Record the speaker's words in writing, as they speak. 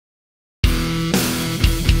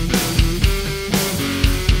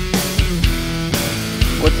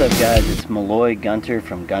What's up guys, it's Malloy Gunter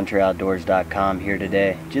from GunterOutdoors.com here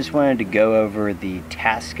today. Just wanted to go over the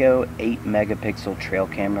Tasco 8 megapixel trail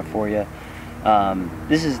camera for you.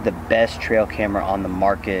 This is the best trail camera on the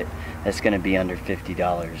market that's going to be under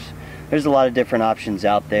 $50. There's a lot of different options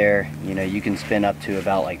out there. You know, you can spend up to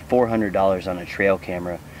about like $400 on a trail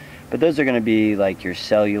camera, but those are going to be like your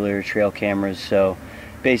cellular trail cameras. So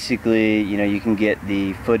basically, you know, you can get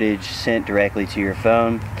the footage sent directly to your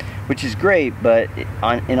phone, which is great, but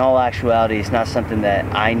in all actuality, it's not something that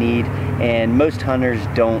I need, and most hunters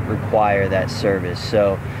don't require that service.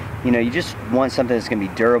 So, you know, you just want something that's going to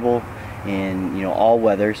be durable in, you know, all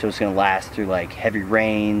weather, so it's going to last through like heavy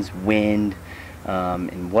rains, wind,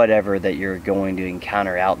 and whatever that you're going to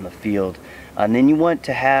encounter out in the field. And then you want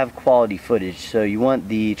to have quality footage, so you want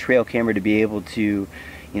the trail camera to be able to,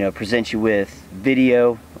 you know, present you with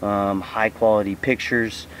video, high quality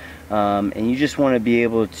pictures, and you just want to be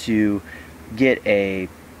able to get a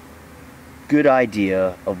good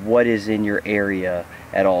idea of what is in your area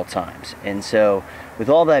at all times. And so with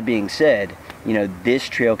all that being said, you know, this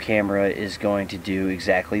trail camera is going to do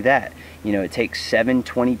exactly that. You know, it takes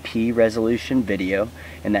 720p resolution video,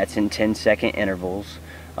 and that's in 10-second intervals.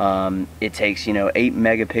 It takes, you know, 8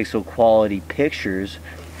 megapixel quality pictures,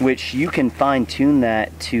 which you can fine-tune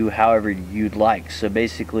that to however you'd like. So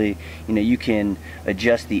basically, you know, you can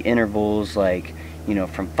adjust the intervals, like, you know,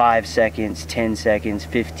 from 5 seconds, 10 seconds,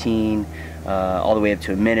 15, all the way up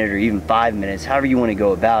to a minute or even 5 minutes, however you want to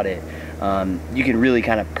go about it. You can really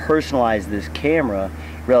kind of personalize this camera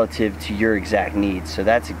relative to your exact needs. So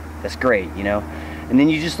that's great, you know. And then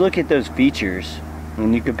you just look at those features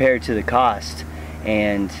and you compare it to the cost,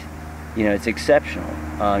 and you know, it's exceptional.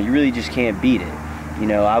 You really just can't beat it. You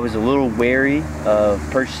know, I was a little wary of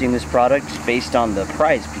purchasing this product based on the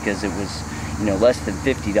price, because it was, you know, less than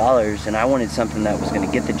 $50, and I wanted something that was going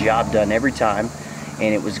to get the job done every time,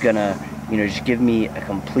 and it was going to, you know, just give me a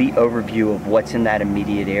complete overview of what's in that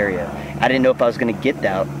immediate area. I didn't know if I was going to get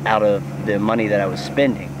that out of the money that I was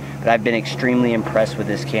spending, but I've been extremely impressed with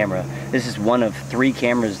this camera. This is one of 3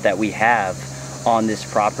 cameras that we have on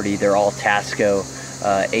this property. They're all Tasco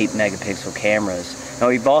 8 megapixel cameras. Now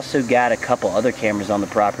we've also got a couple other cameras on the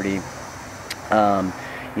property.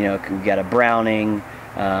 You know, we got a Browning,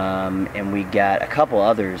 and we got a couple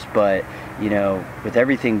others, but you know, with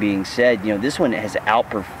everything being said, you know, this one has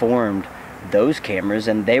outperformed those cameras,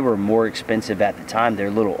 and they were more expensive at the time. They're a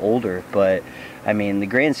little older, but I mean, the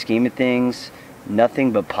grand scheme of things,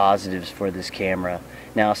 nothing but positives for this camera.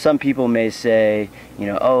 Now some people may say, you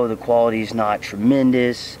know, oh, the quality's not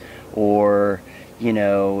tremendous, or you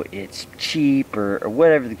know, it's cheap, or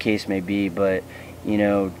whatever the case may be, but you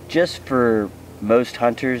know, just for most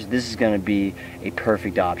hunters, this is going to be a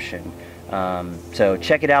perfect option. So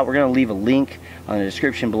check it out. We're going to leave a link on the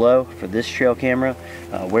description below for this trail camera,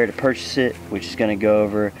 where to purchase it, which is going to go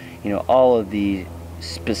over, you know, all of the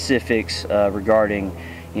specifics regarding,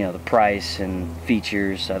 you know, the price and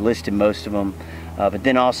features. I listed most of them, but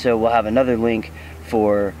then also we'll have another link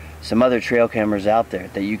for some other trail cameras out there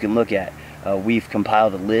that you can look at. We've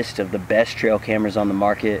compiled a list of the best trail cameras on the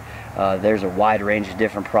market. There's a wide range of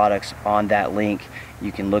different products on that link.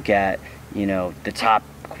 You can look at, you know, the top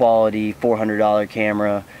quality $400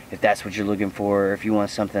 camera, if that's what you're looking for, or if you want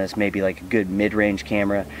something that's maybe like a good mid-range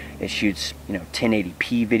camera. It shoots, you know,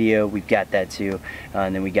 1080p video. We've got that too.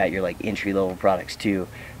 And then we got your like entry-level products too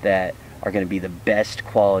that are going to be the best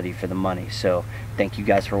quality for the money. So thank you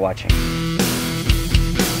guys for watching.